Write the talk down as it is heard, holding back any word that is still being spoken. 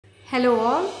Hello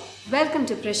all, welcome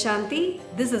to Prashanti.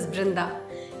 This is Brinda.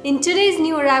 In today's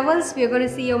new arrivals, we are going to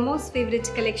see your most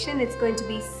favorite collection. It's going to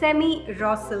be Semi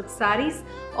Raw Silk Sarees.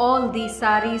 All these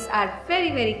sarees are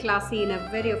very classy in a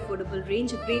very affordable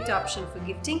range, a great option for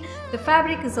gifting. The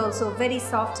fabric is also very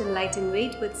soft and light in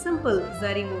weight with simple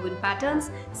zari woven patterns,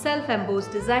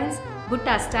 self-embossed designs,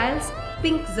 butta styles,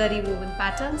 pink zari woven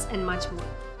patterns and much more.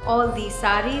 All these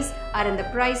sarees are in the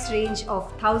price range of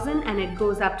 1000 and it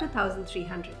goes up to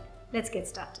 1300. Let's get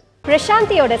started.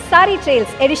 Prashanti Saree Trails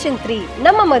Edition 3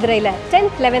 நம்ம மதுரையில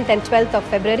 10th, 11th and 12th of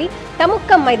February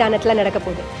தமுக்கம் மைதானத்துல நடக்க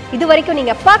போகுது. இதுவரைக்கும்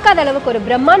நீங்க பார்க்காத அளவுக்கு ஒரு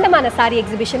பிரம்மாண்டமான சாரி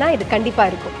எக்ஸிபிஷனா இது கண்டிப்பா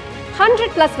இருக்கும்.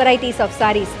 100+ varieties of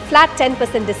sarees, flat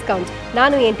 10% discount.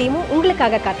 நானும் என் டீமும்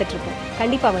உங்களுக்காக காத்துட்டு இருக்கோம்.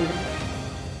 கண்டிப்பா வந்துருங்க.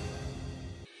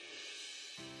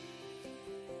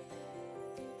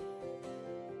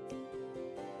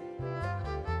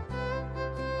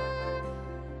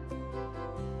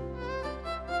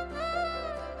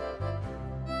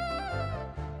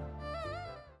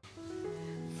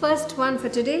 First one for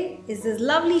today is this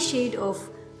lovely shade of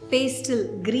pastel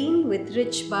green with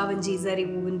rich bawanji zari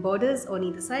woven borders on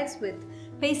either sides with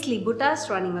paisley buttas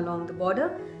running along the border.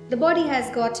 The body has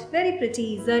got very pretty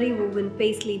zari woven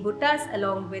paisley buttas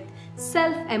along with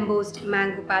self-embossed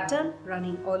mango pattern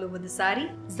running all over the sari.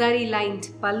 Zari lined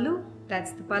pallu,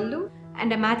 that's the pallu,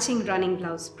 and a matching running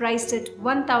blouse priced at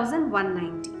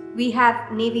 1190. We have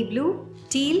navy blue,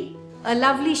 teal, a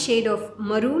lovely shade of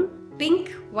maroon, pink,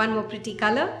 one more pretty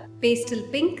color, pastel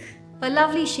pink, a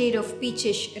lovely shade of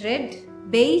peachish red,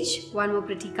 beige, one more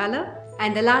pretty color,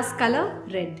 and the last color,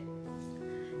 red.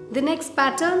 The next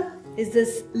pattern is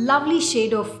this lovely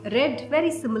shade of red,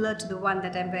 very similar to the one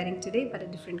that I'm wearing today but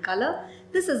a different color.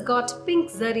 This has got pink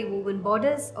zari woven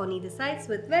borders on either sides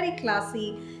with very classy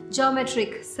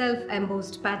geometric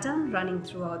self-embossed pattern running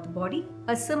throughout the body.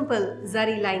 A simple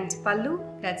zari lined pallu,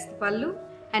 that's the pallu,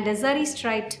 and a zari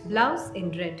striped blouse in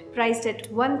red, priced at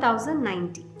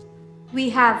 1090. We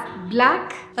have black,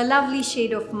 a lovely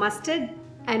shade of mustard,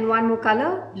 and one more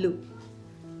color, blue.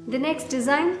 The next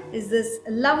design is this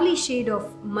lovely shade of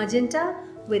magenta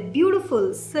with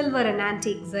beautiful silver and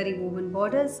antique zari woven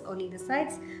borders on either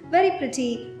sides. Very pretty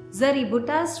zari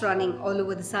buttas running all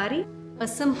over the sari. A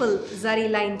simple zari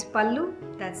lined pallu,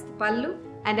 that's the pallu,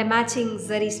 and a matching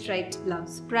zari striped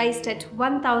blouse, priced at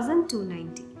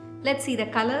 1290. Let's see the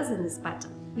colors in this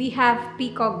pattern. We have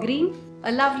peacock green,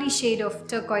 a lovely shade of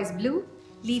turquoise blue,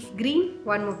 leaf green,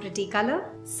 one more pretty color,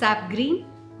 sap green,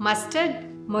 mustard,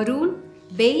 maroon,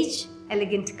 beige,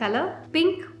 elegant color,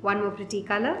 pink, one more pretty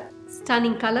color,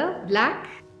 stunning color, black,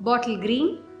 bottle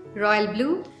green, royal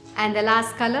blue, and the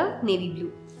last color, navy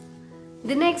blue.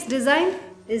 The next design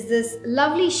is this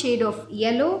lovely shade of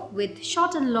yellow with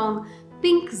short and long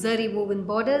pink zari woven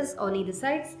borders on either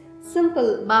sides.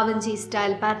 Simple bawanji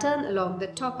style pattern along the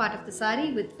top part of the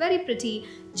sari with very pretty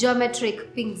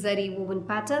geometric pink zari woven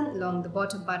pattern along the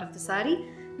bottom part of the sari.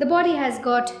 The body has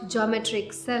got geometric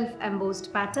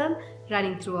self-embossed pattern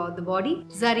running throughout the body.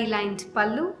 Zari lined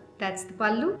pallu, that's the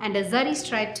pallu, and a zari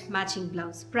striped matching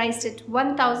blouse priced at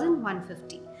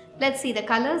 1150. Let's see the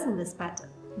colors in this pattern.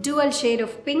 Dual shade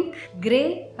of pink,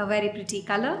 grey, a very pretty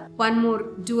color, one more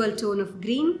dual tone of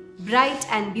green, bright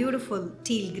and beautiful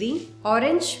teal green,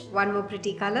 orange, one more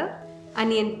pretty color,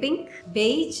 onion pink,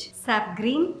 beige, sap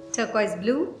green, turquoise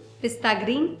blue, pista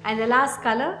green, and the last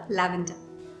color, lavender.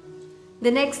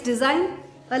 The next design,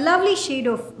 a lovely shade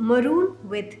of maroon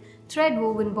with thread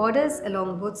woven borders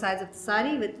along both sides of the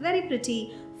sari with very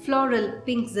pretty floral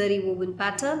pink zari woven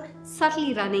pattern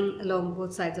subtly running along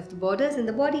both sides of the borders, and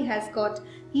the body has got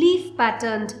leaf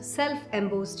patterned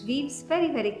self-embossed weaves,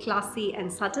 very classy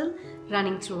and subtle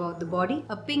running throughout the body.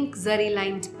 A pink zari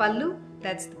lined pallu,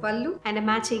 that's the pallu, and a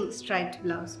matching striped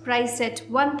blouse priced at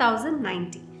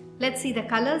 1090. Let's see the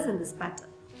colors in this pattern.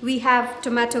 We have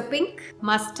tomato pink,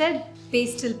 mustard,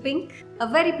 pastel pink, a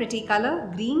very pretty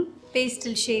color, green,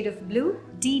 pastel shade of blue,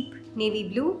 deep navy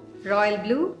blue, royal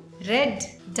blue, red,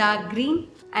 dark green,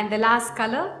 and the last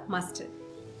color, mustard.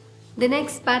 The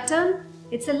next pattern,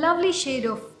 it's a lovely shade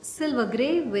of silver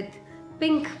grey with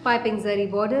pink piping zari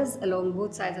borders along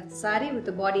both sides of the sari with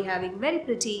the body having very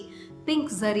pretty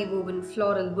pink zari woven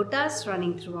floral buttas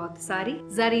running throughout the sari.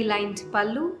 Zari lined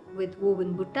pallu with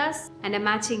woven buttas and a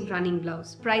matching running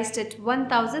blouse priced at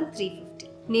 1350.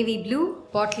 Navy blue,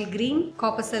 bottle green,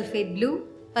 copper sulfate blue,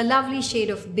 a lovely shade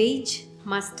of beige,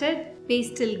 mustard,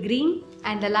 pastel green,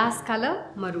 and the last color,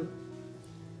 maroon.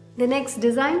 The next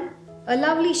design, a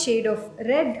lovely shade of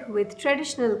red with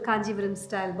traditional Kanjivaram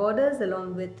style borders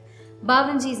along with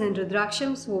bawanjis and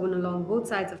rudrakshams woven along both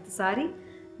sides of the sari.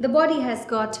 The body has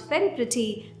got very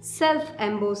pretty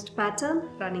self-embossed pattern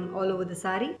running all over the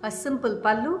saree, a simple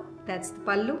pallu, that's the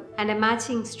pallu, and a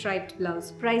matching striped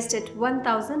blouse priced at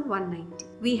 1,190.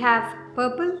 We have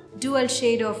purple, dual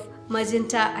shade of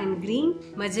magenta and green,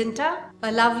 magenta,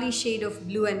 a lovely shade of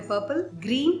blue and purple,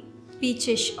 green,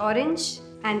 peachish orange,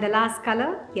 and the last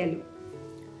color yellow.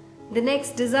 The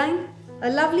next design, a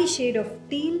lovely shade of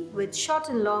teal with short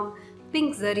and long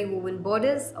pink zari woven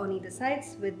borders on either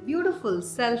sides with beautiful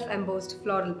self-embossed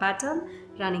floral pattern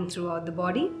running throughout the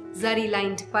body. Zari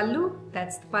lined pallu,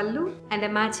 that's the pallu, and a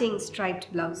matching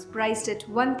striped blouse priced at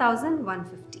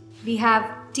 1,150. We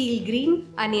have teal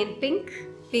green, onion pink,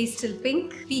 pastel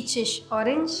pink, peachish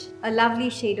orange, a lovely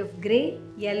shade of grey,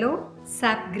 yellow,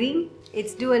 sap green,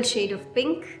 its dual shade of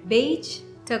pink, beige,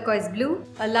 turquoise blue,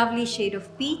 a lovely shade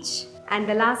of peach, and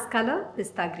the last color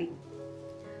pista green.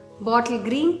 Bottle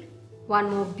green, one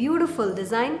more beautiful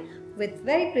design with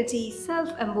very pretty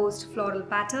self-embossed floral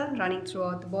pattern running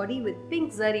throughout the body with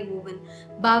pink zari woven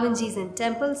bawanjis and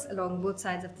temples along both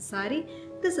sides of the saree.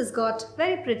 This has got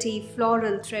very pretty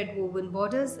floral thread woven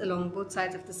borders along both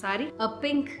sides of the saree, a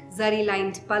pink zari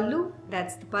lined pallu,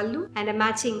 that's the pallu, and a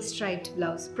matching striped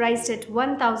blouse priced at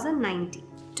 1,090.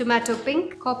 Tomato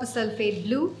pink, copper sulphate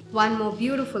blue, one more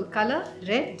beautiful color,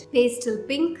 red, pastel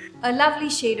pink, a lovely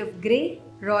shade of grey,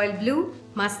 royal blue,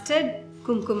 mustard,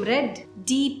 kumkum red,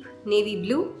 deep navy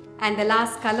blue, and the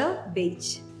last color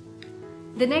beige.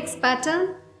 The next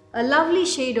pattern, a lovely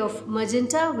shade of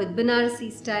magenta with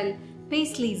Banarasi style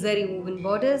paisley zari woven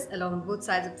borders along both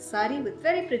sides of the saree with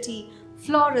very pretty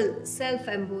floral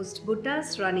self-embossed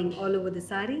buttas running all over the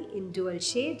saree in dual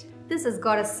shade. This has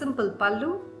got a simple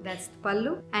pallu, that's the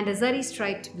pallu, and a zari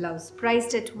striped blouse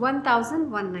priced at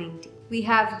 1,190. We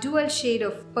have dual shade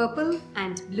of purple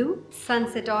and blue,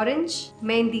 sunset orange,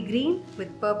 mehndi green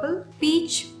with purple,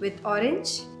 peach with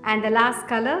orange, and the last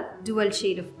color dual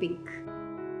shade of pink.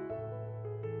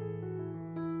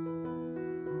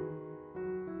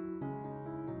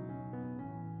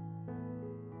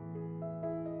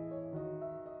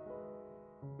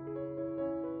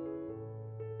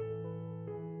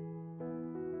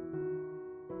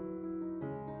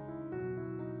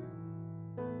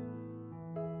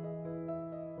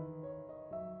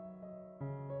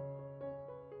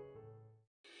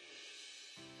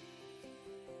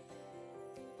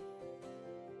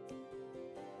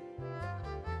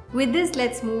 With this,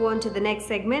 let's move on to the next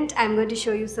segment. I'm going to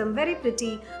show you some very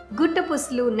pretty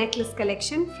Guttapusalu necklace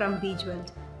collection from Beige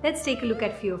World. Let's take a look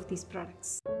at a few of these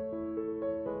products.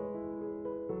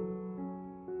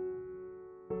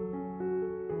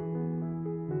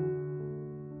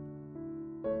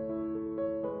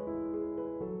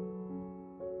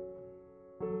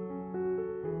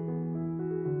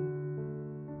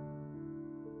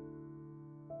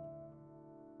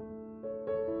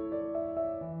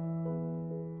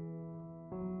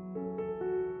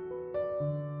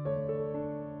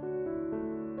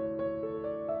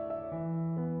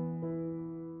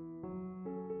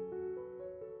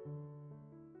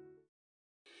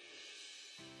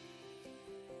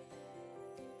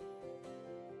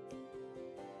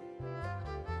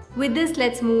 With this,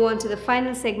 let's move on to the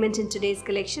final segment in today's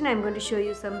collection. I'm going to show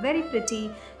you some very pretty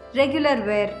regular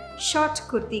wear short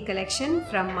kurti collection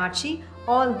from Maatshi.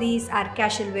 All these are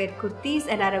casual wear kurtis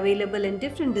and are available in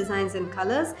different designs and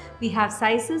colors. We have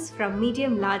sizes from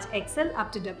medium, large, XL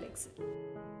up to XXL.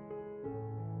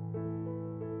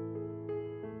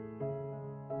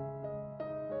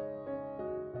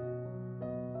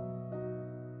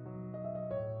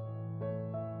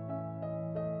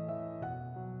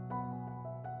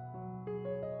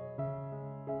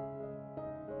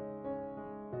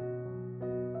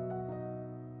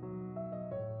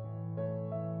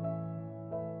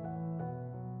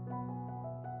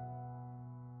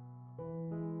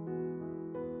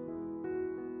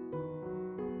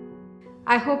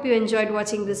 I hope you enjoyed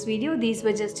watching this video. These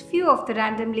were just few of the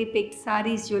randomly picked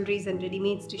sarees, jewelries and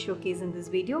ready-mades to showcase in this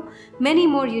video. Many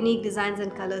more unique designs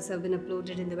and colors have been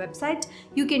uploaded in the website.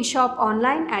 You can shop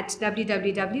online at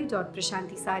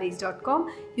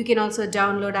www.prashantisarees.com. You can also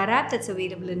download our app that's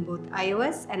available in both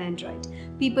iOS and Android.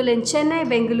 People in Chennai,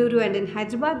 Bengaluru and in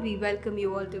Hyderabad, we welcome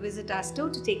you all to visit our store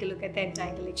to take a look at the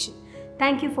entire collection.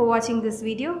 Thank you for watching this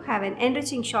video. Have an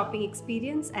enriching shopping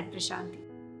experience at Prashanti.